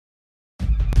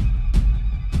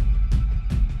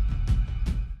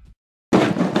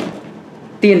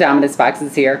The Indomitus box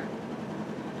is here.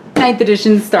 9th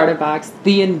edition starter box.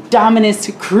 The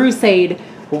Indomitus Crusade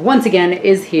once again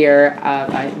is here.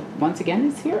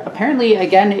 Apparently,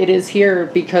 again, it is here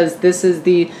because this is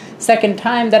the second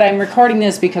time that I'm recording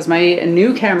this because my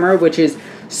new camera, which is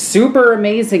super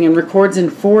amazing and records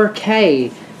in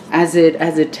 4K, as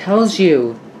it tells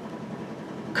you,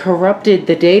 corrupted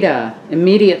the data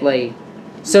immediately.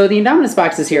 So the Indomitus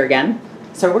box is here again.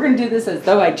 So we're going to do this as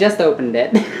though I just opened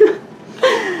it.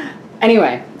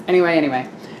 Anyway.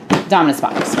 Indomitus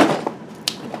box.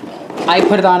 I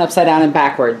put it on upside down and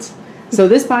backwards. So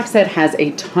this box set has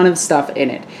a ton of stuff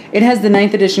in it. It has the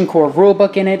 9th edition core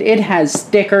rulebook in it. It has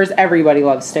stickers. Everybody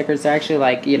loves stickers. They're actually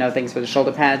like, you know, things for the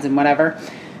shoulder pads and whatever.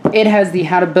 It has the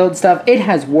how to build stuff. It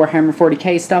has Warhammer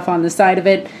 40k stuff on the side of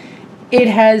it. It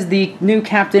has the new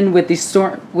captain with the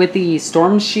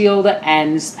storm shield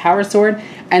and power sword,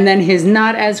 and then his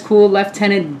not as cool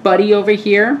lieutenant buddy over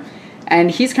here. And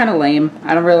he's kind of lame.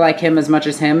 I don't really like him as much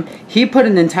as him. He put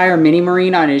an entire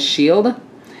mini-marine on his shield.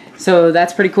 So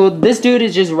that's pretty cool. This dude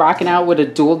is just rocking out with a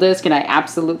dual disc, and I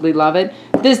absolutely love it.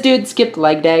 This dude skipped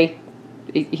leg day.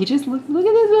 He just, look at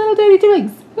this little tiny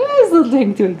twigs. Look at these little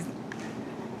tiny twigs.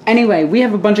 Anyway, we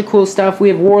have a bunch of cool stuff. We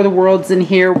have War of the Worlds in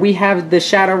here. We have the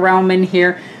Shadow Realm in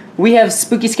here. We have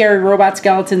spooky, scary robot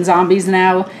skeleton zombies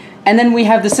now. And then we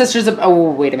have the Sisters of...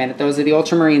 Oh, wait a minute. Those are the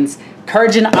Ultramarines.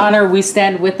 Courage and honor, we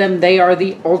stand with them. They are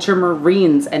the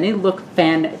Ultramarines, and they look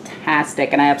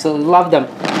fantastic, and I absolutely love them.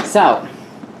 So,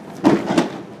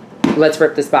 let's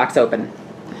rip this box open.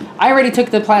 I already took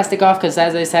the plastic off because,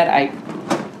 as I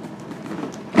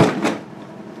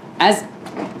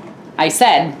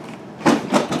said,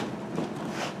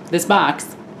 this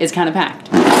box is kind of packed.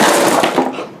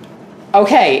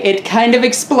 Okay, it kind of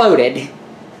exploded.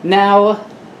 Now,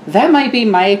 that might be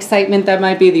my excitement, that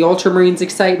might be the Ultramarines'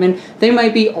 excitement, they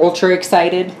might be ultra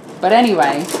excited, but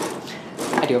anyway,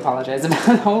 I do apologize about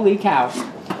it. Holy cow.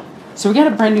 So we got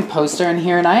a brand new poster in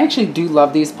here, and I actually do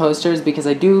love these posters because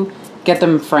I do get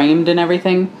them framed and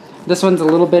everything. This one's a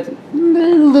little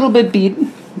bit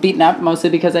beaten up,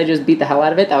 mostly because I just beat the hell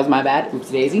out of it. That was my bad.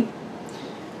 Oops daisy.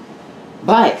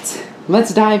 But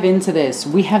let's dive into this.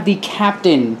 We have the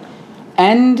captain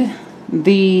and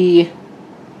the...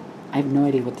 I have no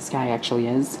idea what this guy actually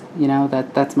is. You know,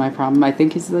 that's my problem. I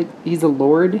think he's a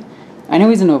lord. I know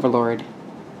he's an overlord.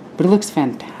 But it looks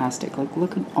fantastic. Like,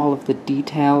 look at all of the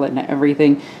detail and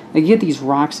everything. Like, you get these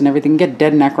rocks and everything. You get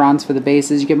dead Necrons for the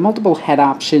bases. You get multiple head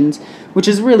options, which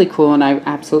is really cool, and I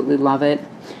absolutely love it.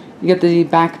 You get the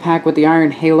backpack with the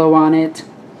iron halo on it.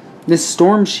 The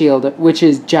storm shield, which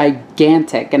is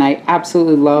gigantic, and I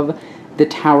absolutely love the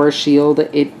tower shield.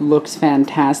 It looks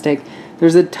fantastic.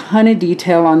 There's a ton of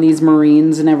detail on these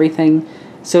Marines and everything.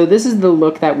 So this is the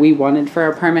look that we wanted for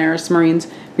our Primaris Marines,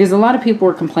 because a lot of people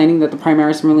were complaining that the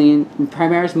Primaris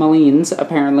Marines,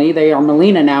 apparently, they are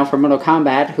Melina now from Mortal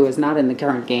Kombat, who is not in the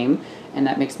current game, and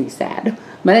that makes me sad.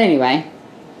 But anyway,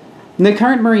 the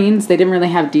current Marines, they didn't really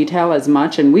have detail as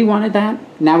much, and we wanted that.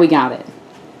 Now we got it.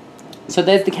 So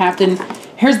there's the captain.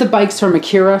 Here's the bikes from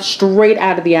Akira, straight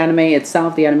out of the anime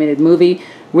itself, the animated movie,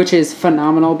 which is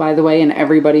phenomenal, by the way, and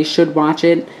everybody should watch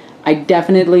it. I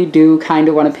definitely do kind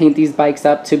of want to paint these bikes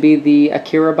up to be the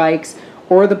Akira bikes,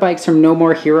 or the bikes from No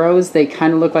More Heroes. They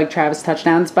kind of look like Travis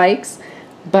Touchdown's bikes,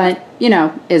 but, you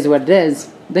know, is what it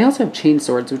is. They also have chain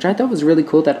swords, which I thought was really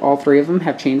cool that all three of them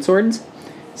have chain swords.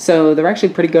 So they're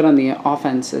actually pretty good on the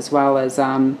offense, as well as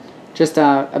just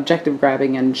objective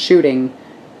grabbing and shooting.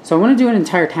 So I want to do an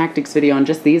entire tactics video on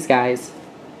just these guys.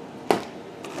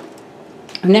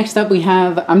 Next up we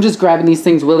have, I'm just grabbing these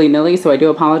things willy-nilly, so I do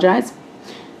apologize.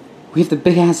 We have the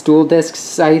big-ass dual-disc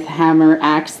scythe, hammer,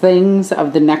 axe things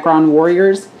of the Necron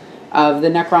warriors. Of the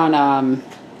Necron,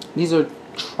 these are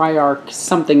Triarch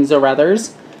somethings or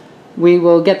others. We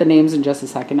will get the names in just a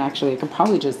second. Actually, I can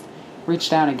probably just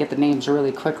reach down and get the names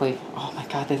really quickly. Oh my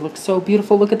god, they look so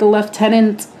beautiful. Look at the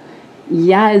lieutenant.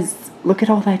 Yes, look at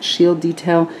all that shield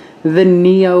detail. The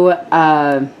Neo,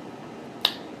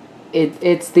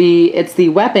 it's the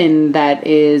weapon that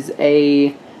is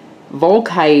a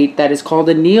Volkite that is called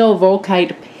a Neo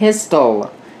Volkite pistol.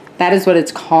 That is what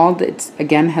it's called. It's,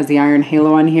 again, has the iron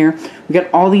halo on here. We got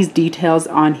all these details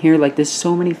on here. Like, there's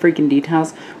so many freaking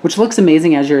details, which looks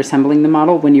amazing as you're assembling the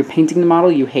model. When you're painting the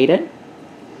model, you hate it.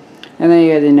 And then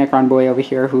you got the Necron boy over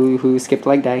here who skipped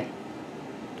leg day.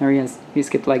 There he is. He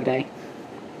skipped leg day.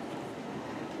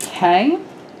 Okay.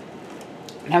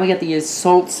 Now we got the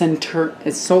Assault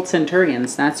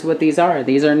Centurions. That's what these are.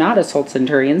 These are not Assault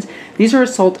Centurions. These are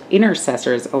Assault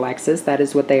Intercessors, Alexis. That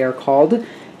is what they are called.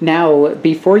 Now,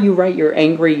 before you write your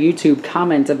angry YouTube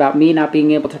comment about me not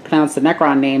being able to pronounce the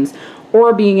Necron names,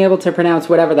 or being able to pronounce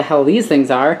whatever the hell these things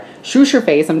are. Shoosh your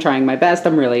face, I'm trying my best,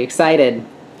 I'm really excited.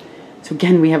 So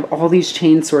again, we have all these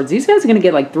chain swords. These guys are going to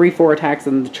get like 3-4 attacks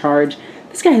on the charge.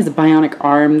 This guy has a bionic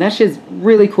arm. That shit's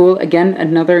really cool. Again,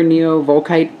 another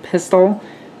Neo-Volkite pistol,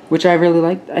 which I really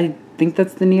like. I think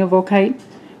that's the Neo-Volkite.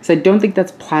 Because I don't think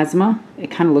that's plasma.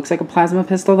 It kind of looks like a plasma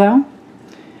pistol, though.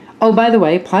 Oh, by the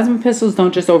way, plasma pistols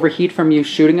don't just overheat from you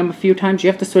shooting them a few times.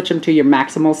 You have to switch them to your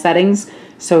maximal settings.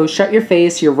 So shut your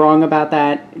face. You're wrong about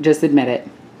that. Just admit it.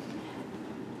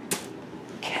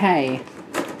 Okay.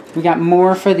 We got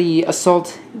more for the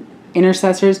Assault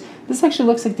Intercessors. This actually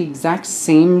looks like the exact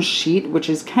same sheet, which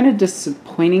is kind of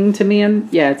disappointing to me.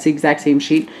 And yeah, it's the exact same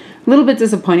sheet. A little bit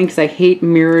disappointing because I hate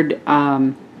mirrored,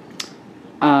 I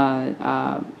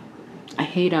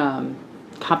hate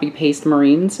copy-paste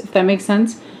Marines, if that makes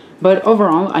sense. But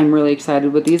overall, I'm really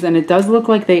excited with these. And it does look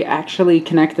like they actually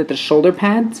connect at the shoulder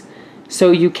pads.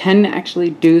 So you can actually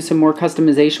do some more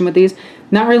customization with these.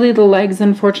 Not really the legs,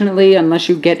 unfortunately, unless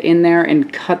you get in there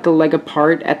and cut the leg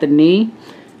apart at the knee.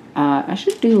 I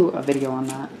should do a video on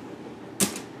that.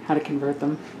 How to convert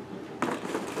them.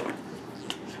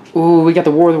 Ooh, we got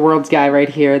the War of the Worlds guy right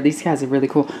here. These guys are really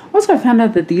cool. Also, I found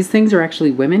out that these things are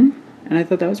actually women. And I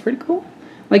thought that was pretty cool.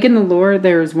 Like in the lore,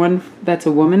 there's one that's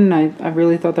a woman. And I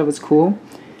really thought that was cool.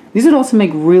 These would also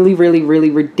make really, really, really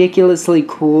ridiculously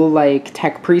cool, like,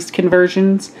 tech priest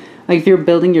conversions. Like, if you're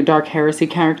building your Dark Heresy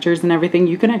characters and everything,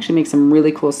 you can actually make some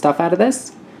really cool stuff out of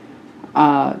this.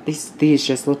 These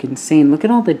just look insane. Look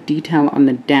at all the detail on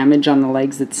the damage on the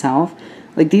legs itself.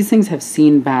 Like, these things have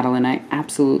seen battle, and I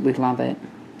absolutely love it.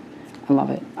 I love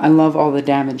it. I love all the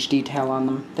damage detail on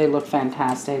them. They look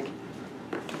fantastic.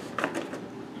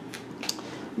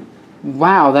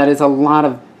 Wow, that is a lot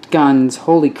of guns.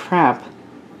 Holy crap.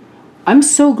 I'm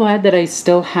so glad that I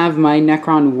still have my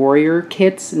Necron Warrior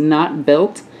kits not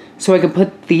built, so I can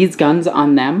put these guns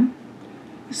on them.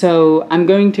 So I'm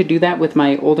going to do that with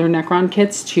my older Necron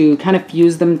kits to kind of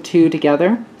fuse them two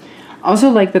together. I also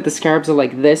like that the scarabs are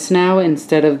like this now,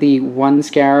 instead of the one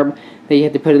scarab that you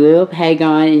had to put a little peg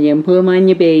on and you put them on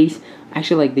your base. I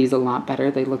actually like these a lot better.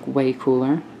 They look way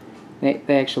cooler. They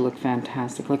actually look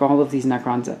fantastic. Like, all of these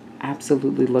Necrons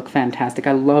absolutely look fantastic.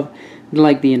 I love,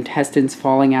 like, the intestines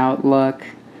falling out look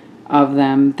of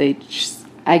them. They just,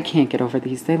 I can't get over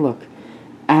these. They look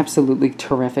absolutely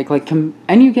terrific. Like, and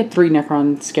you get 3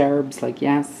 Necron scarabs. Like,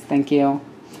 yes, thank you.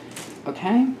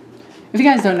 Okay. If you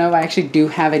guys don't know, I actually do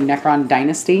have a Necron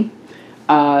dynasty.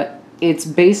 It's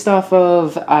based off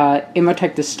of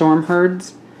Imhotep the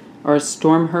Stormherds, or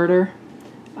Stormherder.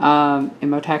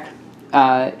 Imhotep.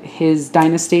 His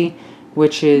dynasty,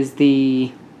 which is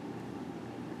the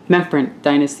Memphite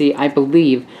dynasty, I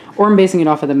believe. Or I'm basing it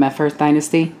off of the Memphite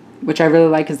dynasty, which I really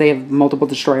like because they have multiple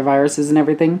destroy viruses and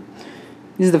everything.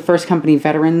 These are the First Company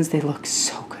veterans. They look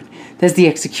so good. There's the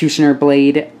Executioner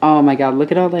blade. Oh my god,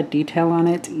 look at all that detail on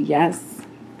it. Yes.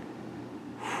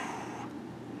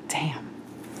 Damn.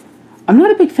 I'm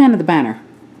not a big fan of the banner.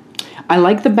 I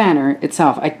like the banner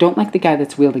itself. I don't like the guy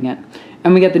that's wielding it.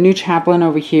 And we got the new chaplain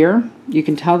over here. You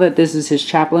can tell that this is his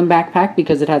chaplain backpack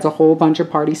because it has a whole bunch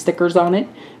of party stickers on it.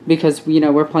 Because, you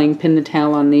know, we're playing pin the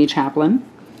tail on the chaplain.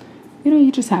 You know,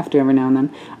 you just have to every now and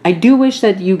then. I do wish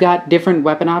that you got different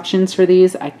weapon options for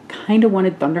these. I kind of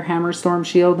wanted Thunderhammer Storm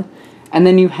Shield. And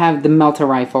then you have the Melta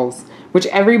rifles, which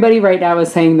everybody right now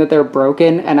is saying that they're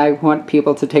broken. And I want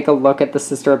people to take a look at the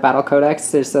Sister of Battle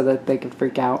Codex just so that they could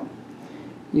freak out.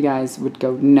 You guys would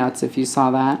go nuts if you saw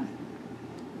that.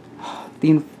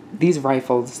 These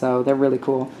rifles, though, they're really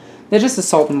cool. They're just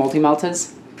assault and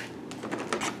multi-meltas.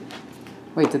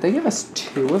 Wait, did they give us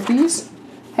 2 of these?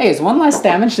 Hey, is one less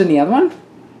damage than the other one?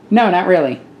 No, not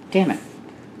really. Damn it.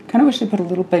 Kind of wish they put a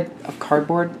little bit of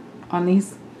cardboard on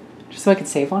these, just so I could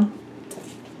save one.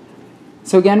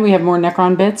 So again, we have more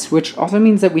Necron bits, which also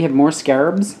means that we have more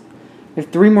scarabs. We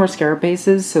have 3 more scarab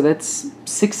bases, so that's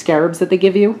 6 scarabs that they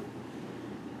give you.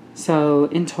 So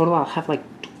in total, I'll have like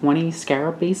 20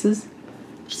 scarab bases,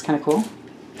 which is kind of cool.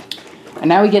 And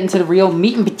now we get into the real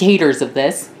meat and potatoes of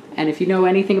this. And if you know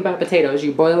anything about potatoes,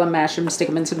 you boil them, mash them, stick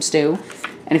them in some stew.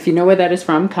 And if you know where that is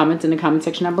from, comment in the comment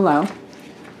section down below.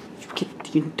 You get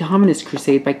the Indomitus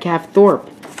Crusade by Gav Thorpe.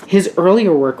 His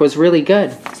earlier work was really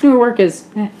good. His newer work is,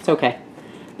 it's okay.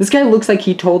 This guy looks like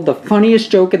he told the funniest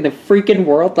joke in the freaking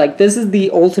world. Like, this is the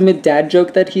ultimate dad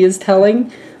joke that he is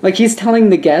telling. Like, he's telling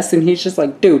the guests, and he's just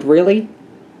like, dude, really?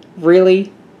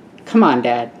 Really? Come on,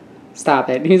 Dad. Stop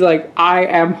it. And he's like, I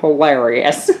am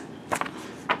hilarious.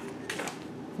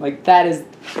 Like, that is,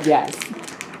 yes.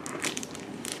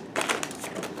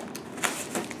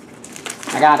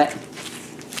 I got it.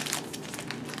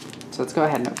 So let's go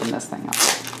ahead and open this thing up.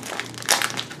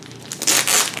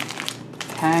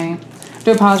 Okay.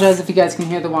 Do apologize if you guys can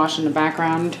hear the wash in the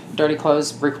background. Dirty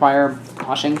clothes require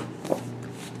washing.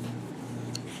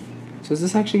 So is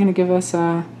this actually going to give us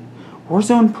a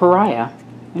Warzone Pariah?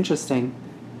 Interesting.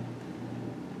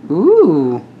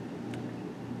 Ooh.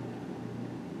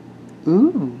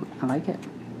 Ooh, I like it.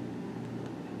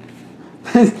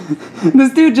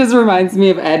 This dude just reminds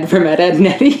me of Ed from Ed, Edd n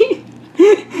Eddy.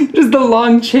 Just the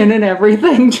long chin and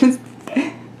everything. Just,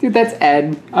 dude, that's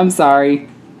Ed. I'm sorry.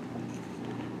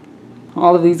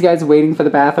 All of these guys waiting for the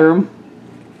bathroom.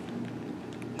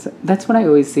 So that's what I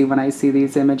always see when I see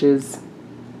these images.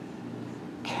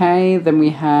 Okay, then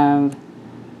we have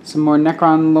some more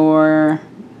Necron lore.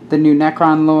 The new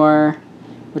Necron lore,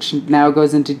 which now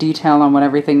goes into detail on what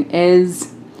everything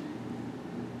is.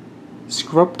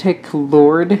 Scroptic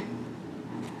Lord.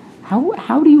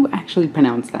 How do you actually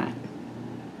pronounce that?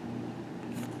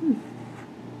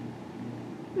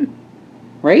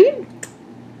 Right?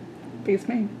 Beats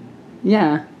me.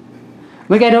 Yeah.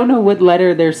 Like, I don't know what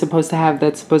letter they're supposed to have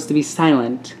that's supposed to be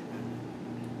silent.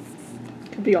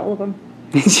 Could be all of them.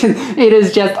 It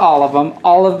is just all of them.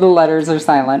 All of the letters are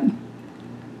silent.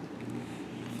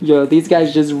 Yo, these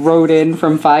guys just wrote in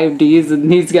from 5Ds,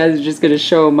 and these guys are just gonna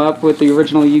show them up with the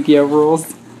original Yu-Gi-Oh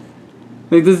rules.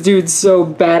 Like, this dude's so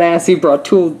badass, he brought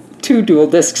two dual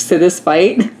discs to this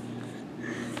fight.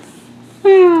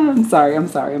 I'm sorry.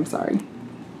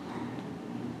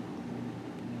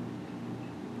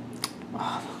 Oh,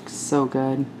 that looks so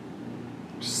good.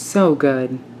 So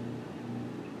good.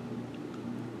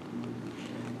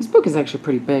 This book is actually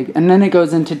pretty big. And then it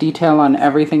goes into detail on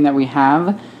everything that we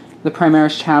have. The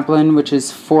Primaris Chaplain, which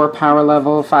is 4 power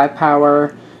level, 5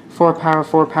 power, 4 power,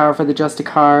 4 power for the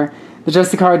Justicar. The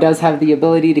Justicar does have the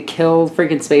ability to kill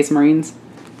freaking Space Marines.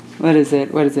 What is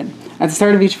it? At the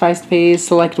start of each fight phase,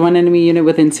 select one enemy unit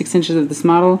within 6 inches of this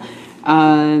model.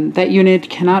 That unit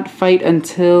cannot fight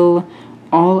until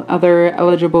all other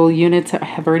eligible units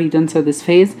have already done so this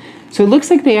phase. So it looks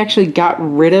like they actually got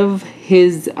rid of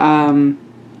his...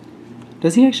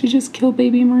 does he actually just kill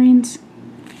baby Marines?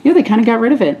 Yeah, they kind of got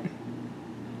rid of it.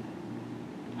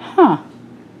 Huh.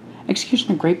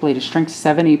 Executioner Greatblade is strength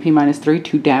 7, AP -3,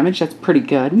 2 damage. That's pretty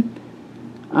good.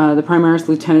 The Primaris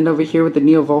Lieutenant over here with the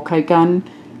Neo-Volkite gun.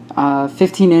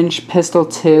 15-inch, pistol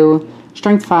 2,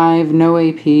 strength 5, no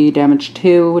AP, damage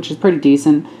 2, which is pretty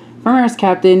decent. Primaris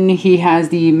Captain, he has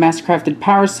the Mastercrafted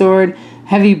Power Sword,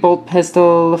 Heavy Bolt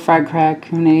Pistol, Frag Crack,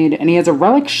 Grenade, and he has a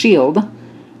Relic Shield,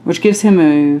 which gives him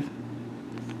a...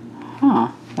 Huh,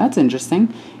 that's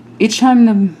interesting. Each time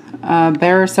the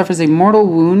bearer suffers a mortal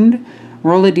wound,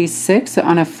 roll a d6.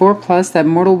 On a 4+, that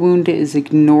mortal wound is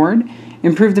ignored.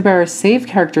 Improve the bearer's save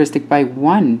characteristic by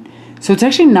 1. So it's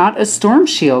actually not a Storm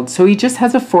Shield, so he just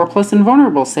has a 4+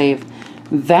 invulnerable save.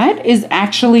 That is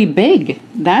actually big.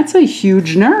 That's a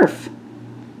huge nerf.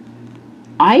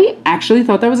 I actually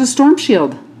thought that was a Storm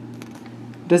Shield.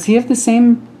 Does he have the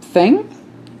same thing?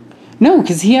 No,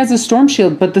 because he has a Storm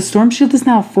Shield, but the Storm Shield is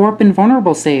now a 4-up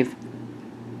invulnerable save.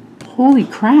 Holy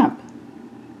crap.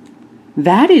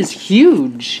 That is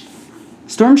huge.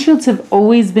 Storm Shields have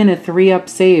always been a 3-up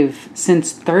save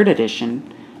since 3rd edition.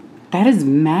 That is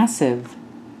massive.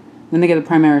 Then they get the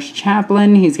Primaris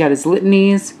Chaplain. He's got his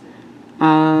litanies.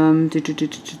 Yeah,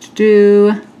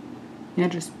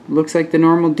 just looks like the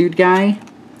normal dude guy.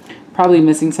 Probably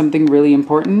missing something really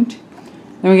important.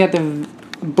 Then we got the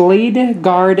Blade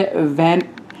Guard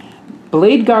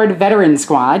Veteran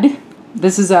Squad.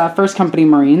 This is First Company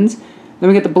Marines. Then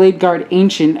we get the Blade Guard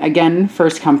Ancient, again,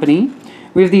 First Company.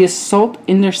 We have the Assault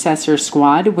Intercessor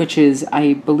Squad, which is,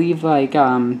 I believe, like,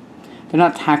 they're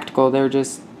not tactical, they're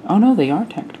just... Oh, no, they are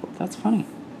tactical. That's funny.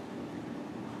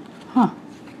 Huh.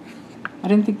 I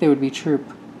didn't think they would be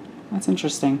troop. That's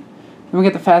interesting. Then we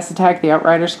get the Fast Attack, the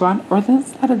Outrider Squad. Or is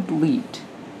that Elite?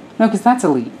 No, because that's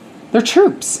Elite. They're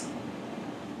troops.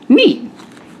 Neat.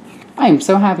 I am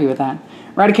so happy with that.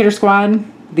 Eradicator Squad.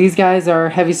 These guys are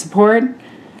heavy support.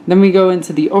 Then we go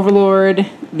into the Overlord,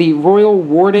 the Royal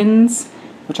Wardens,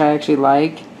 which I actually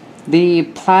like.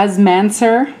 The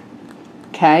Plasmancer.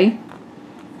 Okay.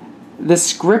 The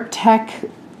Scriptech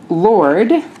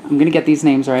Lord. I'm going to get these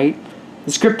names right.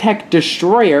 The Scriptech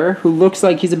Destroyer, who looks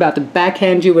like he's about to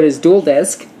backhand you with his dual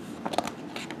disc.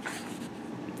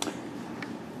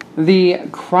 The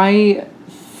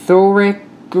Crythoric...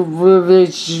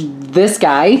 This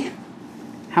guy.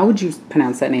 How would you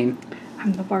pronounce that name?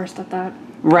 I'm the worst at that.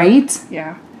 Right?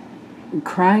 Yeah.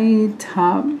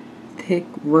 Cryptoptic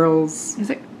Whirls. Is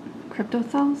it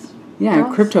Cryptothralls?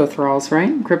 Yeah, Cryptothralls,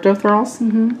 right? Cryptothralls?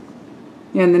 Mm-hmm.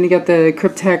 Yeah, and then you got the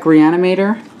Cryptech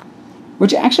Reanimator,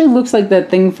 which actually looks like that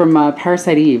thing from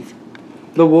Parasite Eve.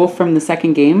 The wolf from the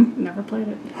second game. Never played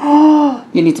it. Oh,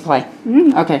 You need to play.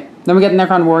 Okay. Then we get the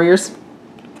Necron Warriors.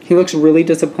 He looks really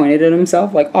disappointed in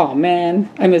himself. Like, oh man,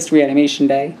 I missed reanimation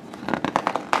day.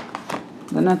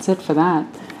 Then that's it for that.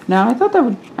 Now, I thought that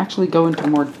would actually go into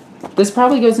more... This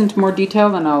probably goes into more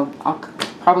detail, and I'll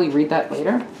probably read that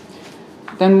later.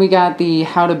 Then we got the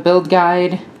How to Build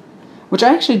Guide, which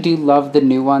I actually do love the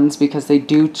new ones because they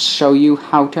do show you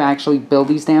how to actually build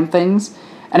these damn things.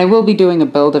 And I will be doing a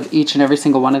build of each and every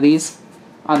single one of these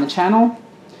on the channel.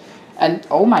 And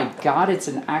oh my god, it's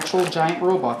an actual giant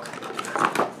rulebook.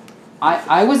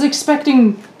 I was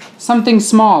expecting something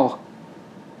small.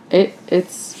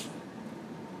 It's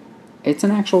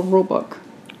an actual rulebook.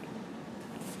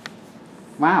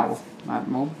 Wow, I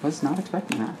was not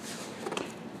expecting that.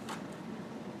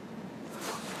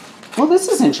 Well, this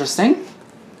is interesting.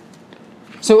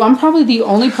 So I'm probably the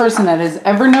only person that has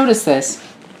ever noticed this.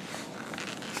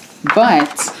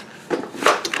 But,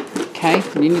 okay,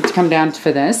 you need to come down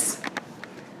for this.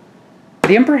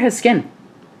 The Emperor has skin.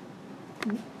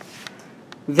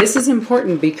 This is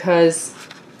important because,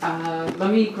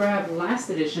 let me grab last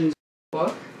edition's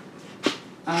book.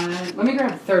 Let me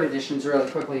grab 3rd editions really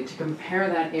quickly to compare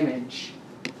that image.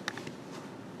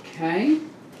 Okay.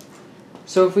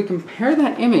 So if we compare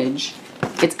that image,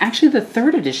 it's actually the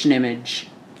 3rd edition image.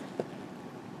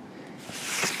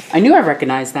 I knew I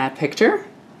recognized that picture.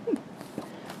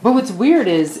 But what's weird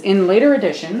is, in later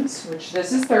editions, which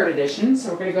this is 3rd edition,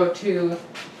 so we're going to go to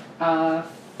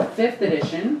 5th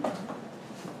edition.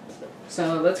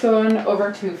 So let's go on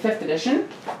over to 5th edition.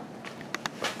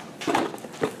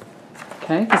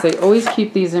 Okay, because they always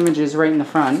keep these images right in the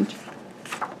front.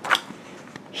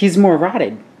 He's more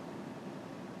rotted.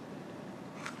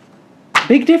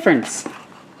 Big difference.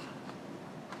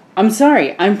 I'm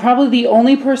sorry, I'm probably the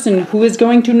only person who is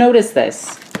going to notice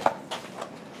this.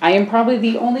 I am probably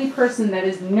the only person that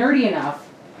is nerdy enough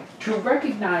to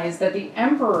recognize that the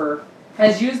Emperor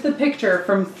has used the picture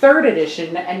from 3rd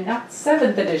edition and not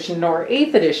 7th edition or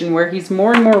 8th edition where he's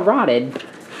more and more rotted.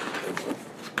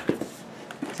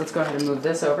 So let's go ahead and move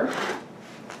this over.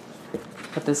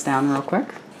 Put this down real quick.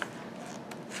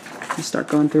 Let's start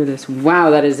going through this.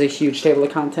 Wow, that is a huge table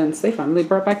of contents. They finally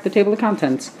brought back the table of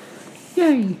contents.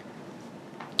 Yay!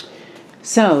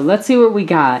 So, let's see what we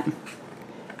got.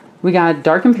 We got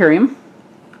Dark Imperium.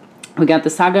 We got the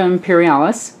Saga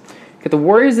Imperialis. We got the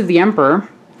Warriors of the Emperor.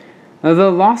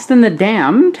 The Lost and the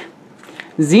Damned.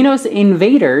 Xenos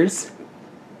Invaders.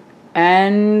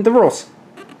 And the rules.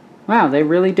 Wow, they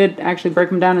really did actually break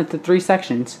them down into 3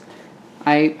 sections.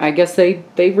 I guess they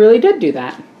really did do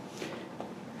that.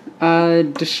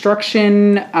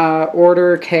 Destruction,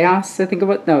 Order, Chaos, I think it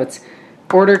was. No, it's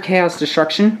Order, Chaos,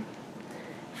 Destruction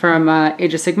from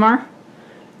Age of Sigmar.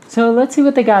 So let's see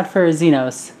what they got for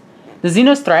Xenos. The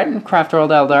Xenos Threat, Craftworld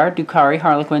Eldar, Dukari,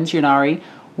 Harlequins, Yunari,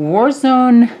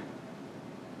 Warzone,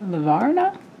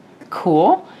 Livarna?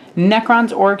 Cool.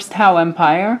 Necrons, Orks, Tau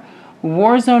Empire,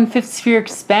 Warzone 5th Sphere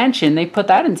Expansion, they put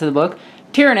that into the book.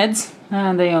 Tyranids,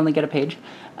 they only get a page.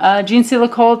 Genestealer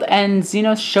Cult, and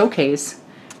Xenos Showcase.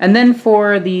 And then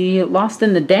for the Lost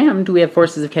and the Damned, we have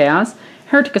Forces of Chaos,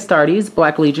 Heretic Astartes,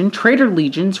 Black Legion, Traitor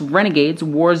Legions, Renegades,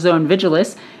 Warzone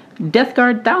Vigilus, Death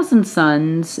Guard, Thousand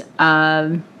Suns,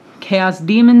 Chaos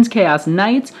Demons, Chaos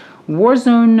Knights,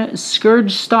 Warzone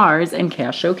Scourge Stars, and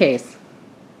Chaos Showcase.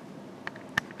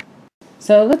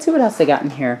 So let's see what else they got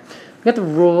in here. We got the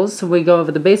rules, so we go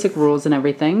over the basic rules and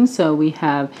everything. So we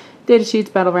have data sheets,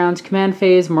 battle rounds, command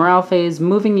phase, morale phase,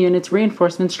 moving units,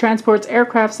 reinforcements, transports,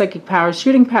 aircraft, psychic powers,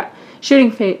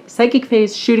 psychic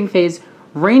phase, shooting phase,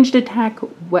 ranged attack,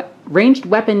 ranged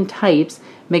weapon types,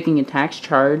 making attacks,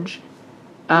 charge,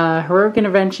 heroic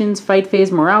interventions, fight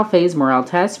phase, morale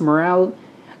tests, morale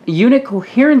unit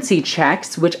coherency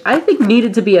checks, which I think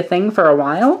needed to be a thing for a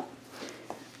while.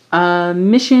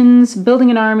 Missions,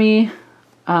 building an army,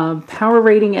 power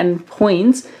rating and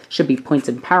points. Should be points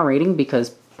and power rating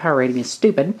because power rating is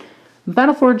stupid.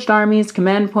 Battleforged armies,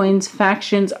 command points,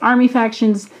 factions, army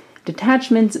factions,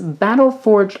 detachments,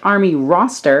 Battleforged army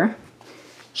roster,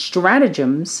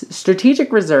 stratagems,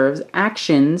 strategic reserves,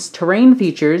 actions, terrain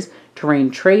features, terrain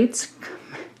traits,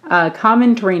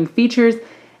 common terrain features,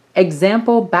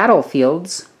 example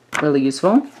battlefields, really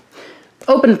useful.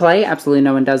 Open play, absolutely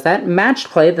no one does that. Matched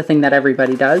play, the thing that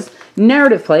everybody does.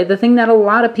 Narrative play, the thing that a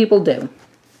lot of people do.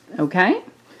 Okay?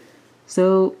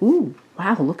 So, ooh,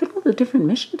 wow, look at all the different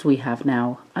missions we have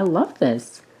now. I love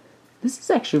this. This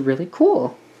is actually really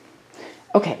cool.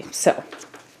 Okay, so,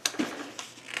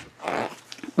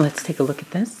 let's take a look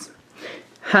at this.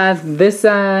 This,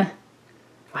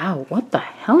 wow, what the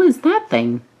hell is that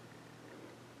thing?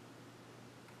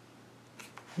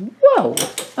 Whoa.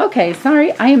 Okay,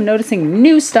 sorry. I am noticing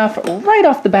new stuff right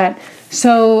off the bat.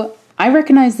 So I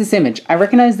recognize this image. I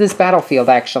recognize this battlefield,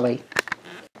 actually.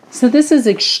 So this is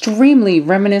extremely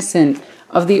reminiscent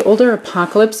of the older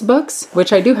Apocalypse books,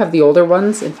 which I do have the older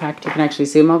ones. In fact, you can actually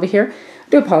see them over here. I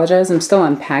do apologize. I'm still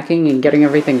unpacking and getting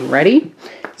everything ready.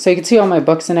 So you can see all my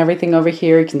books and everything over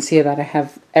here. You can see that I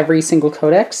have every single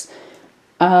codex.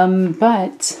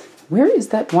 But where is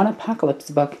that one Apocalypse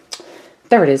book?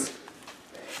 There it is.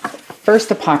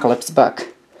 First Apocalypse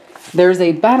book. There's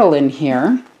a battle in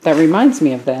here that reminds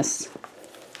me of this.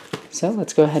 So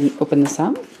let's go ahead and open this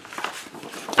up.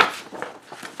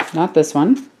 Not this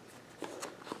one.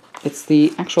 It's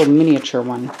the actual miniature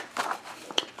one.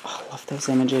 Oh, I love those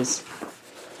images.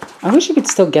 I wish you could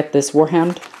still get this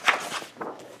Warhound.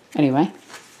 Anyway.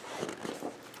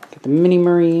 Got the mini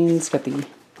Marines, got the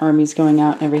armies going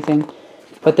out and everything.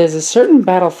 But there's a certain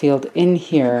battlefield in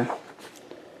here.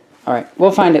 Alright,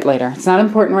 we'll find it later. It's not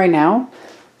important right now.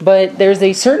 But there's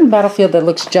a certain battlefield that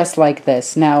looks just like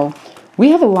this. Now, we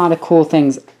have a lot of cool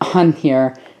things on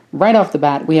here. Right off the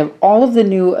bat, we have all of the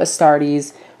new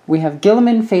Astartes. We have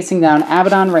Guilliman facing down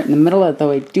Abaddon right in the middle,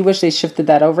 although I do wish they shifted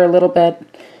that over a little bit.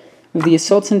 With the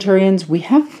Assault Centurions, we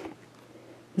have...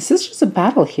 This is just a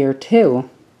battle here, too.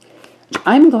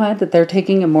 I'm glad that they're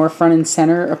taking a more front and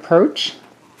center approach.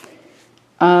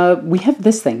 We have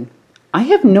this thing. I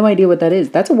have no idea what that is.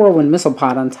 That's a whirlwind missile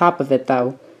pod on top of it,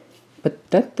 though.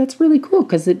 But that's really cool,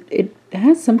 because it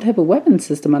has some type of weapon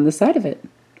system on the side of it.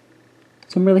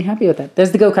 So I'm really happy with that.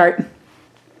 There's the go-kart.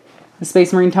 The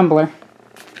Space Marine Tumbler.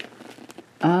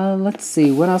 Let's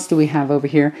see. What else do we have over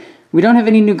here? We don't have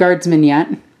any new guardsmen yet,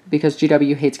 because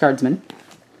GW hates guardsmen.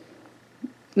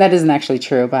 That isn't actually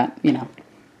true, but, you know.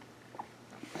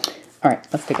 Alright,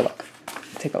 let's take a look.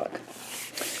 Take a look.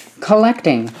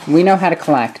 Collecting. We know how to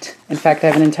collect. In fact, I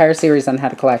have an entire series on how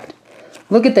to collect.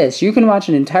 Look at this. You can watch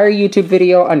an entire YouTube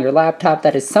video on your laptop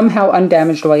that is somehow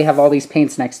undamaged while you have all these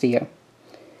paints next to you.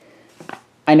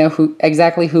 I know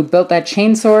exactly who built that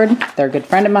chainsword. They're a good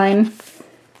friend of mine.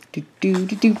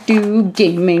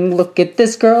 Gaming. Look at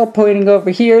this girl pointing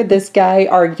over here. This guy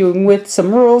arguing with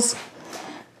some rules.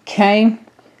 Okay.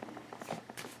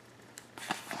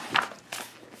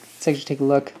 Let's actually take a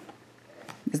look.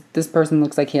 This person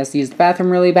looks like he has to use the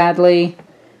bathroom really badly.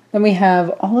 Then we have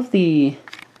all of the...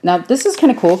 Now, this is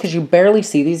kind of cool because you barely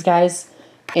see these guys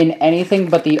in anything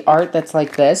but the art that's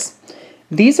like this.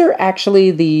 These are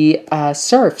actually the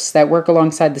serfs that work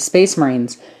alongside the Space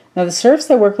Marines. Now, the serfs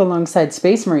that work alongside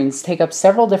Space Marines take up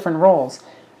several different roles.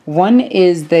 One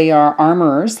is they are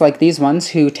armorers, like these ones,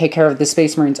 who take care of the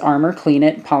Space Marines' armor, clean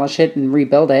it, polish it, and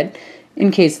rebuild it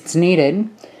in case it's needed.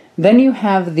 Then you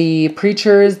have the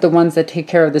preachers, the ones that take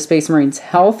care of the Space Marines'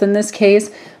 health in this case,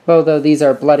 although these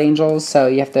are blood angels, so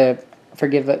you have to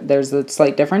forgive that there's a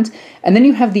slight difference. And then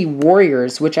you have the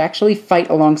warriors, which actually fight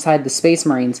alongside the Space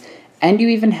Marines. And you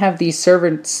even have the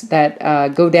servants that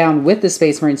go down with the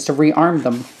Space Marines to rearm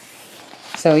them.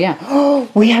 So yeah. Oh,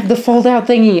 we have the fold-out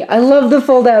thingy. I love the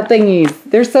fold-out thingies.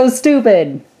 They're so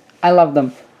stupid. I love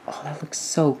them. Oh, that looks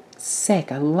so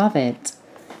sick. I love it.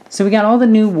 So we got all the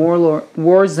new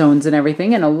war zones and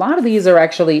everything, and a lot of these are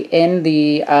actually in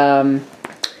the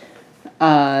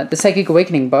Psychic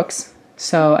Awakening books.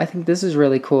 So I think this is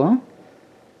really cool.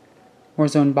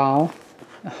 Warzone Baal.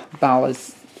 Baal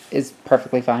is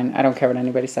perfectly fine. I don't care what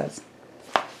anybody says.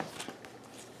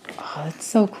 Oh, that's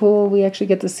so cool. We actually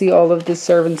get to see all of the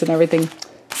servants and everything.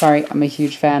 Sorry, I'm a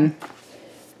huge fan.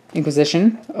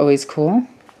 Inquisition, always cool.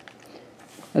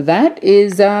 That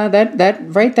is, that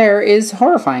right there is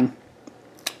horrifying.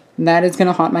 That is going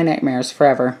to haunt my nightmares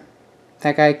forever.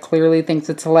 That guy clearly thinks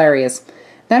it's hilarious.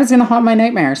 That is going to haunt my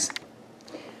nightmares.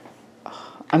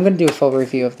 I'm going to do a full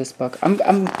review of this book.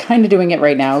 I'm kind of doing it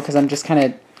right now because I'm just kind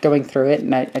of going through it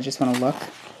and I just want to look.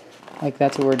 Like,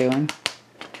 that's what we're doing.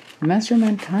 Master of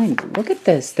Mankind. Look at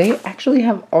this. They actually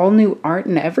have all new art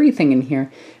and everything in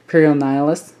here. Imperial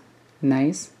Nihilist.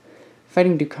 Nice.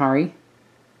 Fighting Dukari.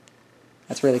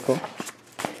 That's really cool.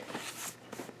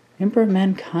 Emperor of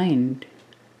Mankind.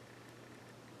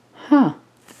 Huh.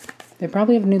 They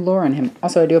probably have new lore on him.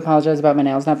 Also, I do apologize about my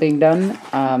nails not being done.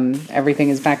 Everything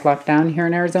is back locked down here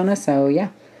in Arizona, so yeah.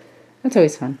 That's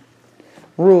always fun.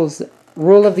 Rules.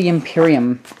 Rule of the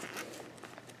Imperium.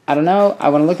 I don't know. I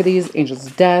want to look at these. Angels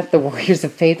of Death, the Warriors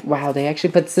of Faith. Wow, they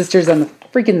actually put sisters on the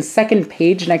freaking second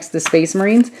page next to Space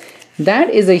Marines. That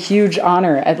is a huge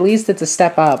honor. At least it's a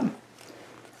step up.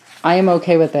 I am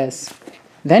okay with this.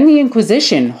 Then the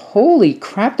Inquisition. Holy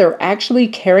crap, they're actually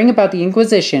caring about the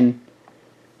Inquisition.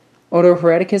 Ordo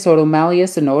Hereticus, Ordo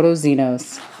Malleus, and Ordo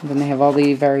Xenos. And then they have all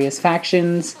the various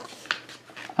factions.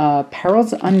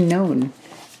 Perils Unknown.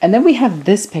 And then we have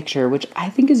this picture, which I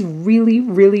think is really,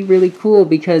 really, really cool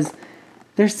because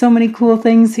there's so many cool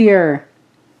things here.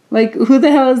 Like, who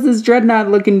the hell is this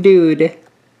dreadnought looking dude?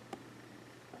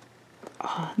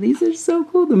 Oh, these are so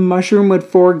cool. The mushroom with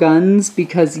 4 guns,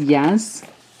 because yes.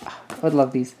 Oh, I would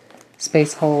love these.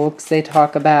 Space Hulks they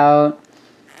talk about.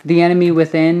 The enemy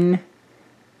within.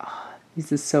 Oh,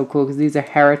 this is so cool because these are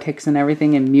heretics and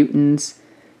everything and mutants.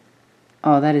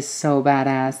 Oh, that is so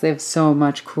badass. They have so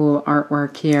much cool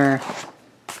artwork here.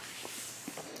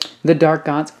 The Dark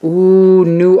Gods. Ooh,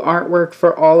 new artwork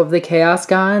for all of the Chaos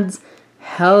Gods.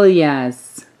 Hell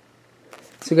yes.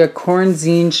 So we got Khorne,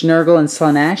 Zine, Schnurgle, and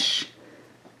Slaanesh.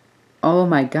 Oh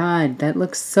my god, that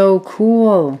looks so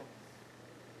cool.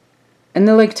 And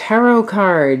they're like tarot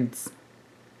cards.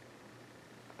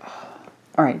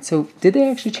 Alright, so did they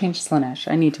actually change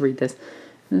Slaanesh? I need to read this.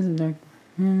 This is Dark.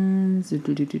 No.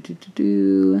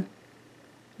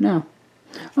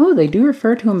 Oh, they do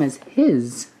refer to him as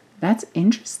his. That's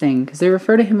interesting, because they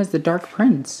refer to him as the Dark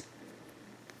Prince.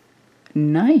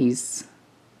 Nice.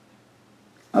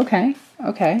 Okay,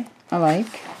 okay, I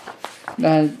like.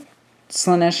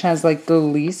 Slaanesh has like the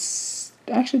least...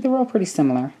 Actually, they're all pretty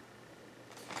similar.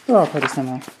 They're all pretty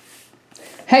similar.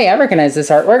 Hey, I recognize this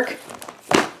artwork.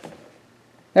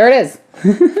 There it is.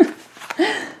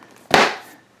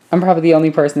 I'm probably the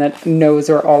only person that knows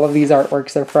where all of these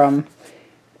artworks are from.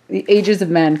 The Ages of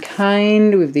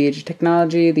Mankind, we have the Age of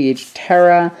Technology, the Age of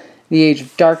Terra, the Age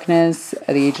of Darkness,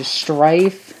 the Age of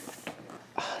Strife.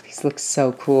 Oh, these look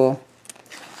so cool.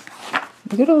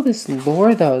 Look at all this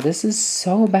lore, though. This is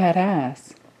so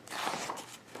badass.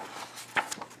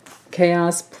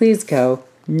 Chaos, please go.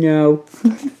 No.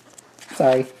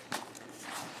 Sorry.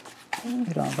 Look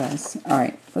at all this.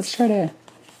 Alright, let's try to...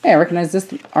 Hey, I recognize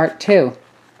this art, too.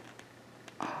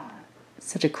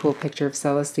 Such a cool picture of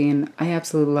Celestine. I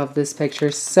absolutely love this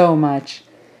picture so much.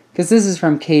 Because this is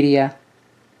from Cadia.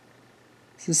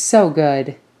 This is so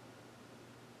good.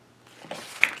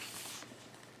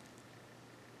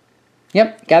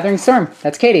 Yep, Gathering Storm.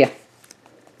 That's Cadia.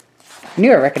 I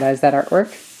knew I recognized that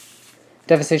artwork.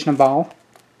 Devastation of Baal.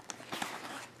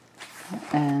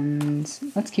 And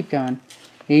let's keep going.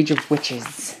 Age of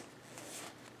Witches.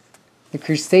 The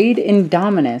Crusade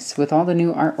Indomitus with all the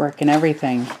new artwork and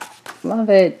everything. Love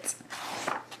it.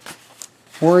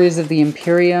 Warriors of the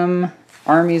Imperium,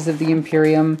 Armies of the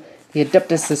Imperium, the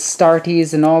Adeptus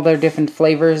Astartes and all their different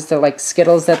flavors. They're like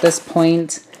Skittles at this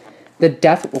point.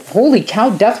 The Holy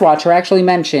cow, Deathwatch are actually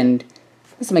mentioned.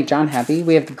 This will make John happy.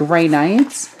 We have the Grey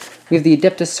Knights. We have the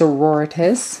Adeptus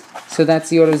Sororitas. So that's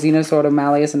the Ordo Xenos, Ordo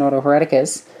Malleus, and Ordo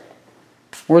Hereticus.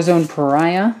 Warzone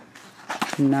Pariah.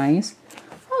 Nice.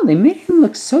 Oh, they made him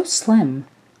look so slim.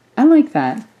 I like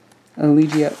that. The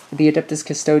Adeptus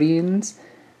Custodians,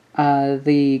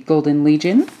 the Golden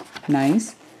Legion,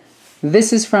 nice.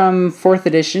 This is from 4th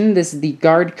edition. This is the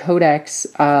Guard Codex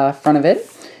front of it.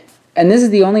 And this is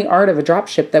the only art of a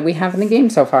dropship that we have in the game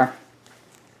so far.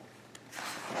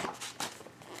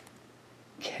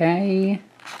 Okay.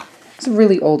 It's a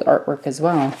really old artwork as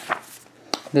well.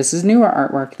 This is newer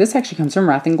artwork. This actually comes from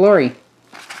Wrath and Glory.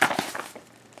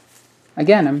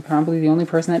 Again, I'm probably the only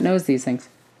person that knows these things.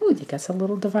 Ooh, you got a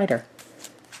little divider.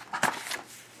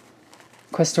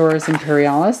 Questores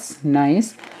Imperialis,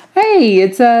 nice. Hey,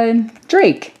 it's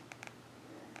Drake.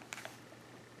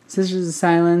 Sisters of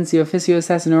Silence, the Officio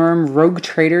Assassinorum, Rogue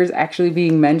Traders actually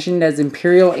being mentioned as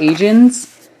Imperial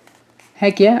agents.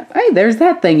 Heck yeah. Hey, there's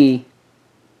that thingy.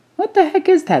 What the heck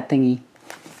is that thingy?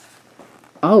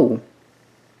 Oh.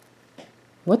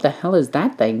 What the hell is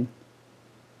that thing?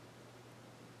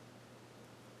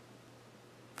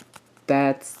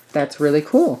 That's really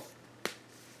cool.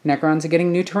 Necrons are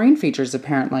getting new terrain features,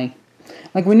 apparently.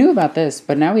 Like, we knew about this,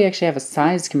 but now we actually have a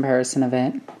size comparison of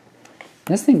it.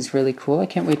 This thing's really cool. I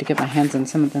can't wait to get my hands on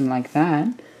something like that.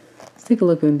 Let's take a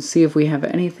look and see if we have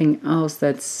anything else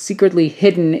that's secretly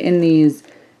hidden in these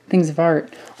things of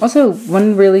art. Also,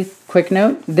 one really quick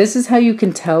note. This is how you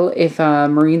can tell if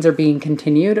Marines are being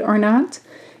continued or not.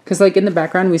 Because, like, in the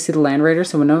background, we see the Land Raiders,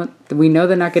 so we know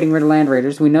they're not getting rid of Land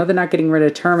Raiders. We know they're not getting rid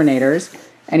of Terminators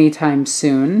anytime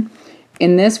soon.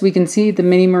 In this, we can see the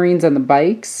Mini-Marines on the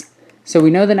bikes, so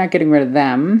we know they're not getting rid of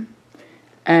them.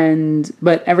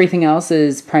 But everything else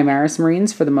is Primaris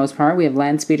Marines for the most part. We have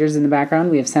Land Speeders in the background.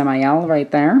 We have Samael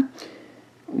right there.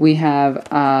 We have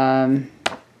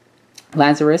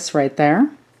Lazarus right there.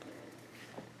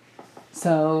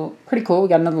 So, pretty cool. We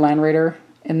got another Land Raider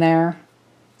in there.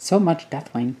 So much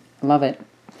Deathwing. I love it.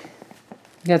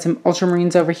 We got some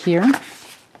Ultramarines over here.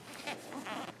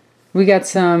 We got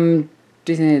some...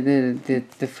 the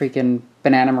freaking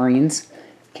Banana Marines.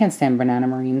 Can't stand Banana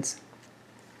Marines.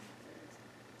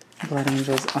 Blood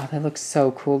Angels. Oh, they look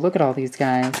so cool. Look at all these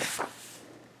guys.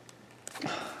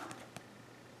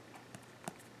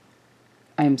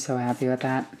 I am so happy with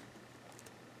that.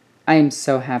 I am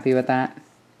so happy with that.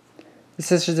 The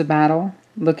Sisters of Battle,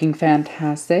 looking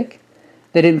fantastic.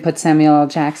 They didn't put Samuel L.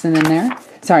 Jackson in there.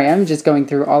 Sorry, I'm just going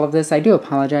through all of this. I do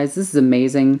apologize. This is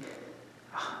amazing.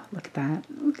 Oh, look at that.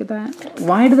 Look at that.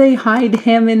 Why do they hide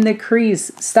him in the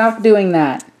crease? Stop doing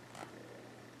that.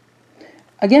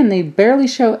 Again, they barely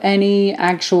show any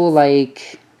actual,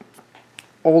 like,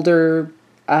 older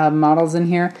models in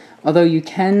here. Although you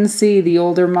can see the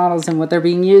older models and what they're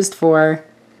being used for.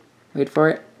 Wait for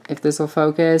it. If this will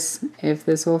focus. If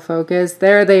this will focus.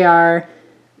 There they are.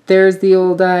 There's the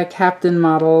old captain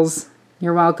models.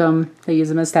 You're welcome. They use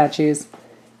them as statues.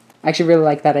 I actually really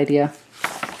like that idea.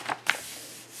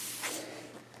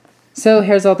 So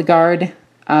here's all the guard.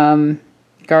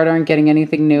 Guard aren't getting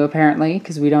anything new apparently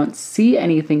because we don't see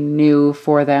anything new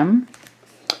for them.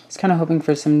 I was kind of hoping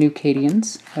for some new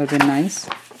Cadians. That would have been nice.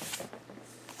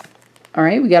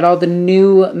 Alright, we got all the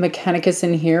new Mechanicus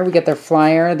in here. We got their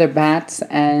flyer, their bats,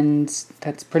 and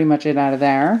that's pretty much it out of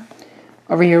there.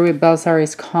 Over here we have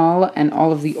Belisarius Call and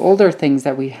all of the older things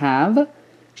that we have,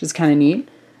 which is kind of neat.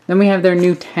 Then we have their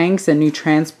new tanks and new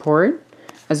transport,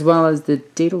 as well as the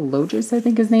Daedalogis, I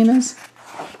think his name is.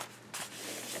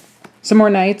 Some more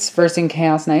knights, versing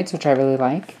Chaos Knights, which I really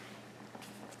like.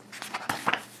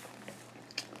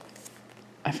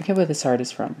 I forget where this art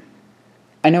is from.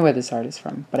 I know where this art is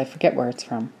from, but I forget where it's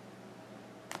from.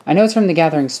 I know it's from the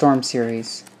Gathering Storm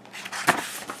series,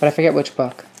 but I forget which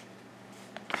book.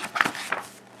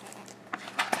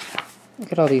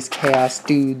 Look at all these chaos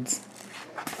dudes.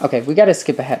 Okay, we gotta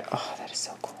skip ahead. Oh, that is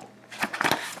so cool.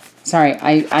 Sorry,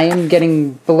 I am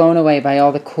getting blown away by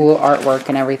all the cool artwork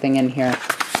and everything in here.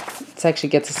 Let's actually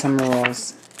get to some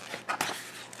rules.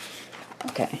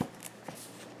 Okay.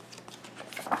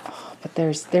 Oh, but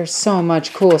there's so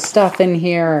much cool stuff in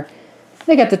here.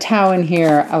 They got the Tau in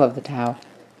here. I love the Tau.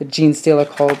 The Genestealer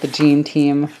cult, the Gene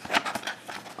team.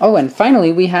 Oh, and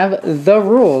finally we have the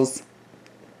rules.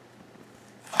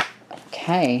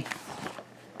 Okay.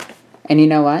 And you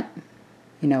know what?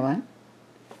 You know what?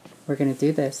 We're going to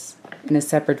do this in a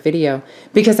separate video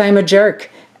because I'm a jerk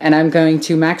and I'm going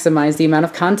to maximize the amount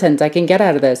of content I can get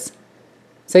out of this.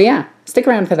 So yeah, stick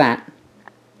around for that.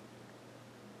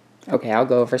 Okay, I'll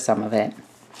go over some of it.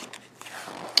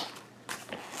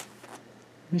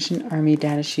 Mission Army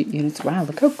Datasheet Units. Wow,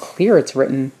 look how clear it's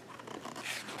written.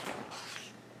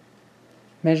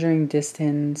 Measuring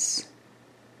distance.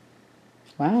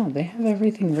 Wow, they have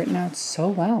everything written out so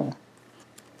well.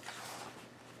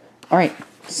 Alright,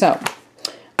 so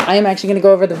I am actually going to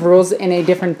go over the rules in a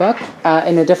different book,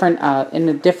 in a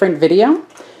different video.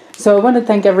 So I want to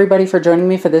thank everybody for joining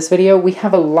me for this video. We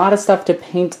have a lot of stuff to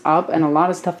paint up and a lot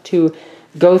of stuff to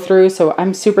go through, so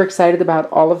I'm super excited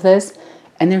about all of this.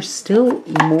 And there's still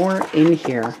more in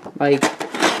here. Like,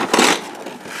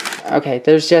 okay,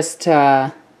 there's just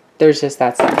that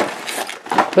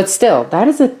stuff. But still, that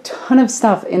is a ton of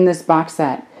stuff in this box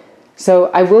set. So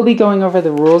I will be going over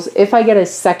the rules. If I get a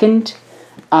second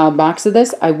box of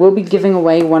this, I will be giving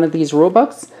away one of these rule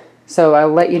books. So I'll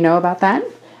let you know about that.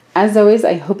 As always,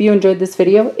 I hope you enjoyed this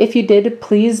video. If you did,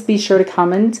 please be sure to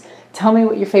comment. Tell me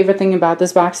what your favorite thing about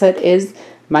this box set is.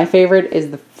 My favorite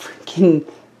is the freaking,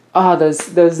 oh,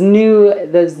 those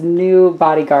new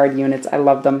bodyguard units. I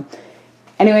love them.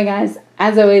 Anyway, guys,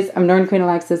 as always, I'm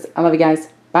NornQueenAlexis. I love you guys.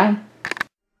 Bye.